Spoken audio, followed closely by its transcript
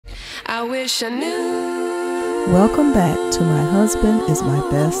I wish I knew. Welcome back to My Husband is My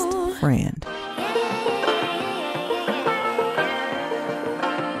Best Friend.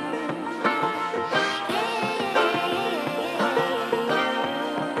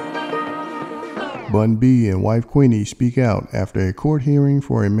 Bun B and wife Queenie speak out after a court hearing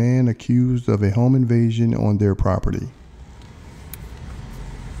for a man accused of a home invasion on their property.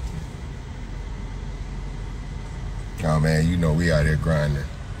 Oh man, you know we out here grinding.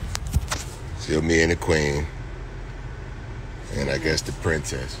 Still me and the queen. And I guess the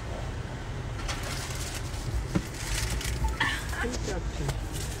princess.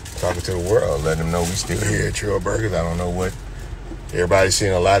 Talking to the world, letting them know we still here at Trill Burgers. I don't know what. Everybody's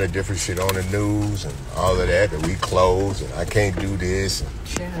seeing a lot of different shit on the news and all of that we closed and I can't do this.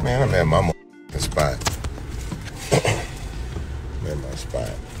 Man, I'm at my spot. I'm at my spot.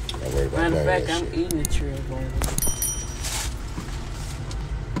 Not worried about Matter of fact, that I'm eating the Trill Burger.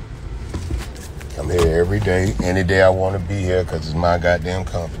 I'm here every day, any day I want to be here because it's my goddamn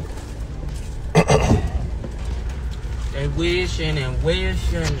company. They wishing and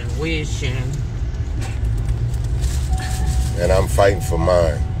wishing and wishing. And I'm fighting for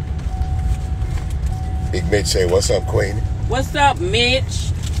mine. Big Mitch say, what's up, Queenie? What's up,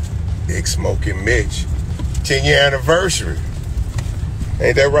 Mitch? Big Smoking Mitch. 10-year anniversary.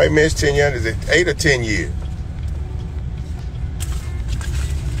 Ain't that right, Mitch? 10 years? Is it 8 or 10 years?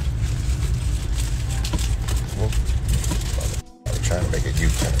 I'm trying to make a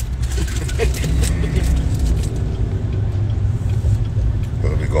U-turn.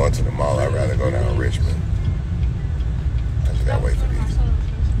 We'll be going to the mall. I'd rather go down Richmond. Gotta wait for these.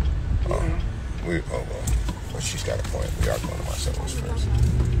 Well, she's got a point. We are going to Marcelo's first.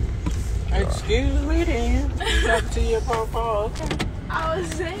 Excuse me then. Talk to your papa. I was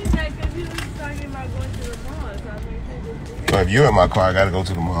saying that because he was talking about going to the mall. So I mean, well, if you're in my car, I gotta go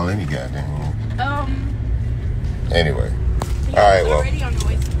to the mall any goddamn. Anyway. All right, well,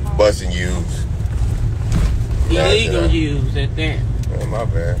 busting use. Illegal use at that. Oh, my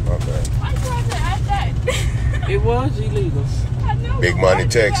bad. Why do you have to add that? It was illegal. I know. Big money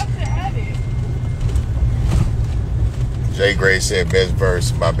text. Jay Gray said best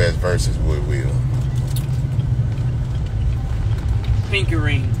verse. My best verse is Wood Wheel. Pinky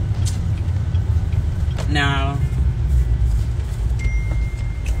ring. Now,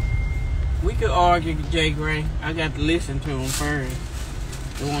 we could argue with Jay Gray. I got to listen to him first.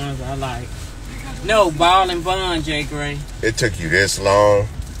 The ones I like. No, Ball and Bond, Jay Gray. It took you this long.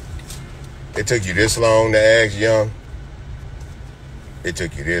 It took you this long to ask Young. It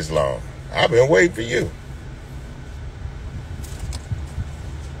took you this long. I've been waiting for you.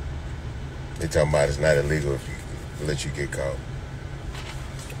 They talking about it's not illegal if you let you get caught.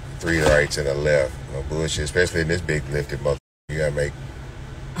 3 rights and a left. No bullshit, especially in this big lifted motherfucker. You gotta make.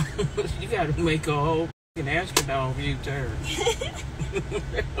 You gotta make a whole f***ing astronaut U-turn.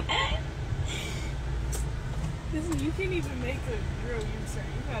 Listen, you can't even make a real U-turn.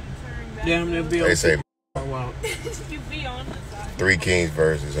 You gotta turn back. Damn, they'll be They say You be on the side. 3 Kings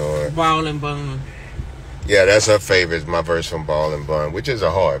verse is hard. Ball and Bond. Yeah, that's her favorite. It's my verse from Ball and Bun, which is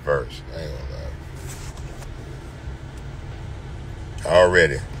a hard verse. I ain't gonna lie.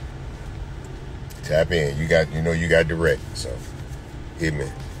 Already. Tap in. You got direct, so hit me.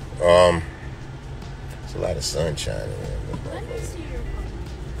 It's a lot of sunshine in there. Let me see your phone.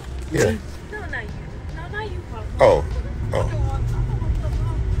 Yeah. No, not you. No, not you, Papa. Oh.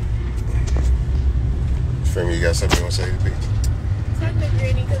 Femi, you got something you want to say to the beach? Talk to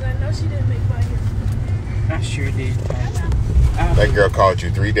Granny, because I know she didn't make my hair. I sure did. That girl called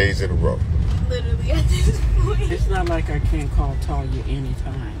you 3 days in a row. Literally at this point. It's not like I can't call Talia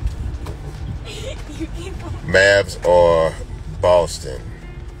anytime. You keep on. Mavs or Boston?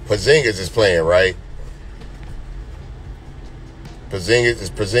 Porzingis is playing, right? Is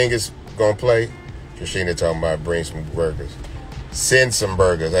Porzingis gonna play? Trishina talking about bring some burgers. Send some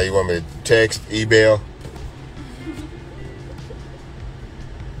burgers. How you want me to text, email?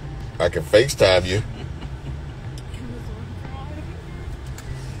 I can FaceTime you.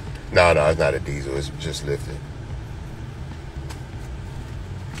 No, it's not a diesel. It's just lifted.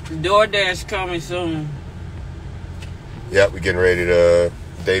 DoorDash coming soon. Yep, we're getting ready to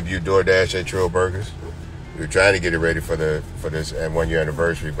debut DoorDash at Trill Burgers. We were trying to get it ready for this 1 year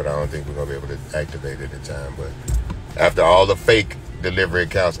anniversary, but I don't think we're gonna be able to activate it in time. But after all the fake delivery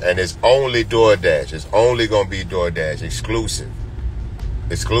accounts, and it's only DoorDash. It's only gonna be DoorDash exclusive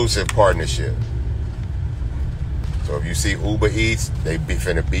partnership. So if you see Uber Eats, they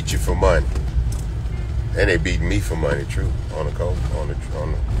finna beat you for money, and they beating me for money. True, on the cool.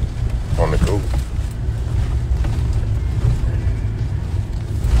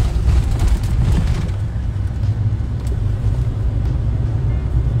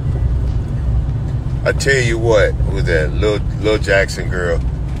 I tell you what, was that Lil Jackson girl?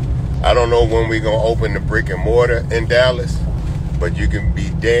 I don't know when we gonna open the brick and mortar in Dallas, but you can be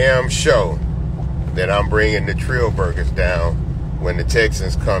damn sure that I'm bringing the Trill Burgers down when the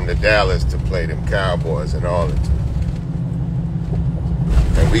Texans come to Dallas to play them Cowboys in Arlington.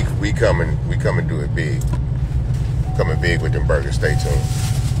 And we come and do it big. Coming big with them burgers. Stay tuned.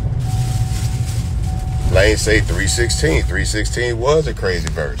 Lane say 316. 316 was a crazy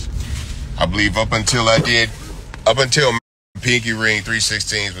verse. I believe up until Pinky Ring,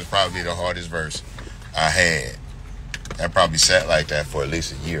 316s was probably the hardest verse I had. I probably sat like that for at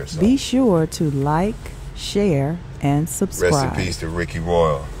least a year or so. Be sure to like, share, and subscribe. Rest in peace to Ricky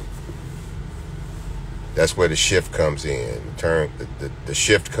Royal. That's where the shift comes in. The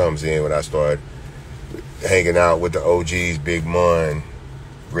shift comes in when I started hanging out with the OGs, Big Mun,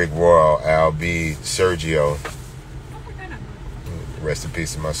 Rick Royal, Al B, Sergio. Rest in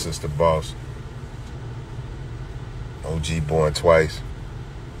peace to my sister Boss. OG Born Twice.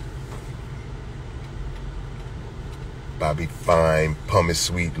 Bobby Fine, Pumice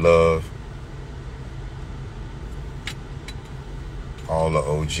Sweet Love. All the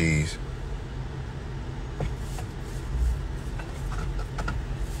OGs.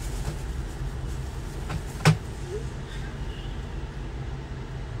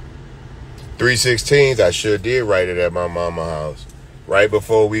 .316s, I sure did write it at my mama's house. Right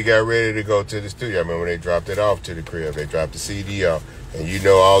before we got ready to go to the studio. I remember when they dropped it off to the crib. They dropped the CD off. And you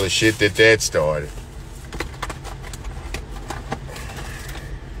know all the shit that started.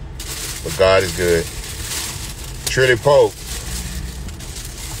 But God is good. Trilly Pope.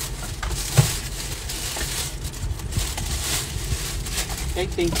 They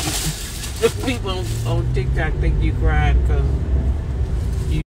think people on TikTok think you cried because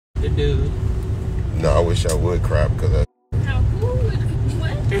you the dude. No, I wish I would cry because How cool would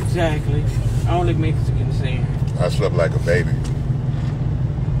what? Exactly. Only Mexican saying. I slept like a baby.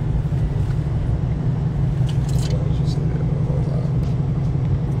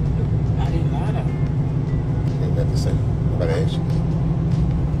 I didn't lie to her. Ain't nothing to say. Nobody asked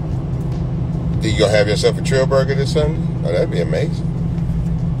you. You gonna have yourself a Trill Burger this Sunday? Oh, that'd be amazing.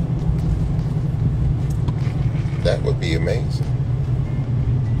 That would be amazing.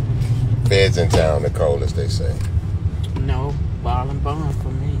 Feds in town, the coldest, they say. No, ball and bond for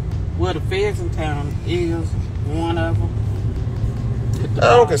me. Well, the feds in town is one of them.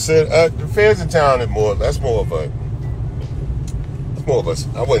 I don't consider the feds in town is more. That's more of a.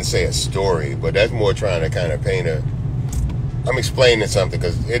 I wouldn't say a story, but that's more trying to kind of paint a. I'm explaining something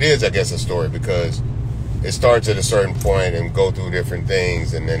because it is, I guess, a story because it starts at a certain point and go through different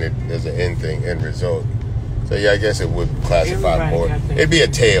things, and then there's an end result. So yeah, I guess it would classify more. It'd be a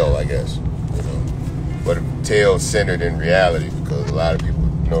tale, I guess, you know, but a tale centered in reality because a lot of people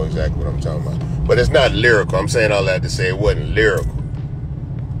know exactly what I'm talking about. But it's not lyrical. I'm saying all that to say it wasn't lyrical.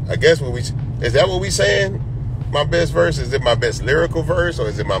 I guess is that what we saying? My best verse, is it my best lyrical verse or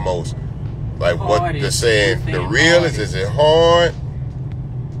is it my most like what the saying? The real is it hard?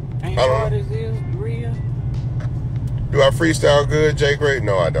 Ain't hard as is real. Do I freestyle good, Jay Great?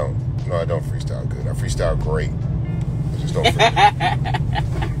 No, I don't. No, I don't freestyle good. I freestyle great. I just don't freestyle.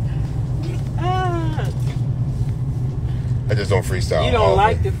 I just don't freestyle. You don't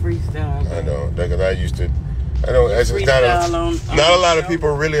like the freestyle. I know. Because I used to. I know. It's not a lot of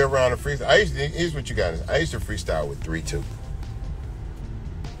people really around the freestyle. Here's what you got. I used to freestyle with 3-2.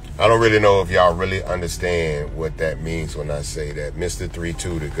 I don't really know if y'all really understand what that means when I say that. Mr.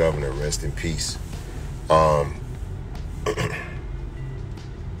 3-2, the governor, rest in peace.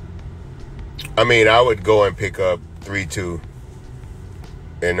 I mean, I would go and pick up 3-2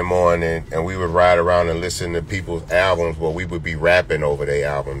 in the morning, and we would ride around and listen to people's albums where we would be rapping over their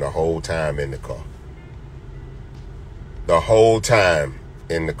album the whole time in the car. The whole time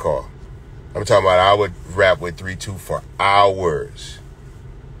in the car. I'm talking about I would rap with 3-2 for hours.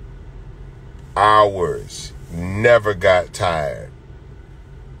 Hours. Never got tired.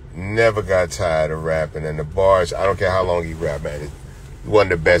 Never got tired of rapping. And the bars, I don't care how long he rap, man. He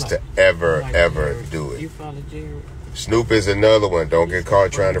wasn't the best to ever do it. You follow Jared. Snoop is another one. Don't get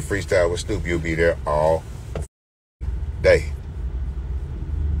caught trying to freestyle with Snoop. You'll be there all day.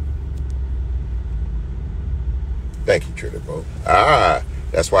 Thank you, Trinity Boat.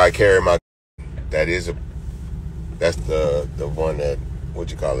 That's why I carry my. That's the one that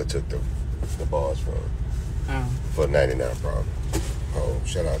took the bars from. For 99 problem. Oh,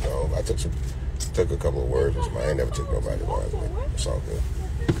 shout out to Hov. I took a couple of words with mine. I ain't never took nobody's bars, but it's all good.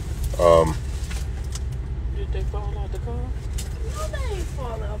 Did they fall out the car? No, they ain't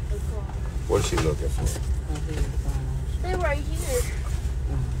fall out the car. What's she looking for? They right here.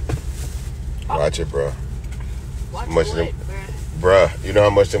 Watch it, bro. Watch Much what, of them, bruh? bruh. You know how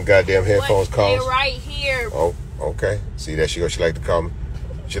much them goddamn headphones What? cost? They're right here. Oh, okay. See that she like to call me.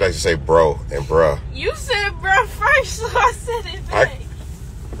 She likes to say bro and bruh. You said bruh first, so I said it back.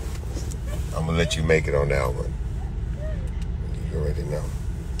 I'm gonna let you make it on that one. You already know.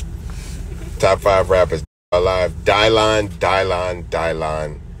 Top 5 rappers alive: Dylon, Dylon,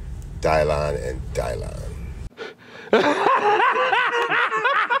 Dylon, Dylon, and Dylon.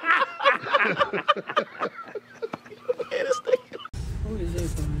 Who is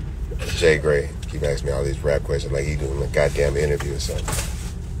this one? Jay Gray. Keep asking me all these rap questions like he doing a goddamn interview or something.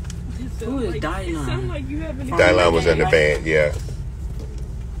 Who is It sounds Dylon? like you haven't even Dylon was in the band, yeah.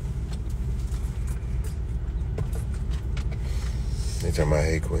 They talking about,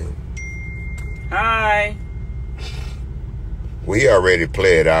 hey, Queen. Hi. We already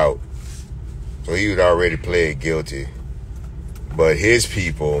played out. So he would already plead guilty. But his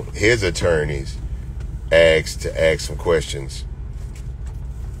people, his attorneys, asked to ask some questions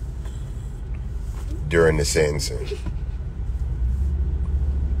during the sentencing.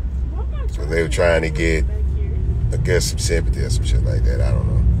 So they were trying to get, I guess, some sympathy or some shit like that. I don't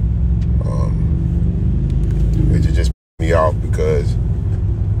know. It just pissed me off because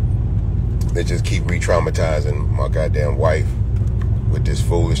they just keep re-traumatizing my goddamn wife with this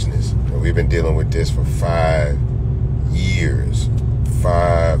foolishness. And we've been dealing with this for 5 years.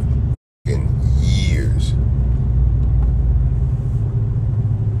 5 years.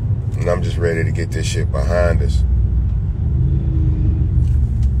 And I'm just ready to get this shit behind us.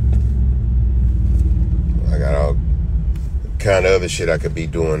 I got all kind of other shit I could be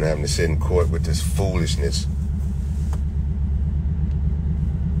doing, having to sit in court with this foolishness.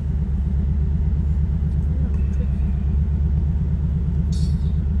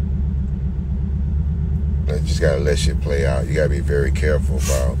 You just gotta let shit play out. You gotta be very careful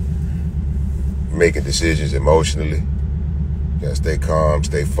about making decisions emotionally. You gotta stay calm,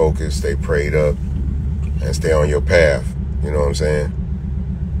 stay focused, stay prayed up, and stay on your path. You know what I'm saying?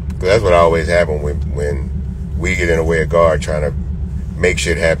 Because that's what always happens when we get in the way of God trying to make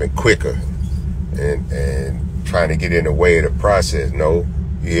shit happen quicker and trying to get in the way of the process. No,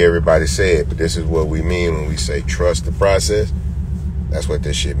 you hear everybody say it, but this is what we mean when we say trust the process. That's what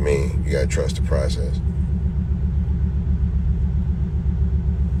this shit mean. You gotta trust the process.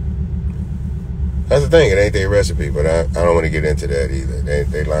 That's the thing, it ain't their recipe, but I don't want to get into that either.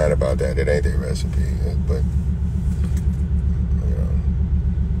 They lying about that. It ain't their recipe. But, you know,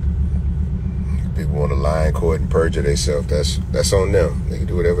 people want to lie in court and perjure themselves. That's on them. They can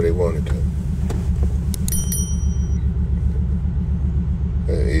do whatever they want to do.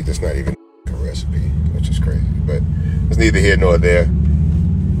 It's not even a recipe, which is crazy. But it's neither here nor there.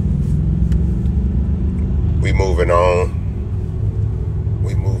 We moving on.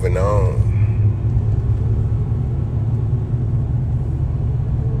 We moving on.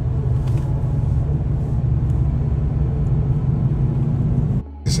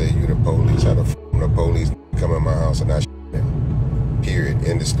 Say you the police, how the the police come in my house and I them. Period.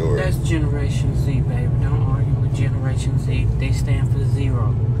 End of story. That's Generation Z, baby. Don't argue with Generation Z. They stand for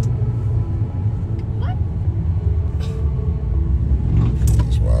 0.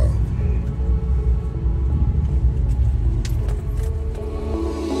 It's wild.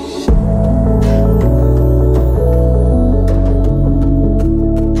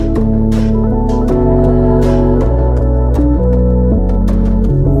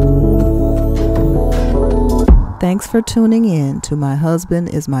 Thanks for tuning in to My Husband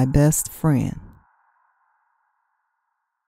is My Best Friend.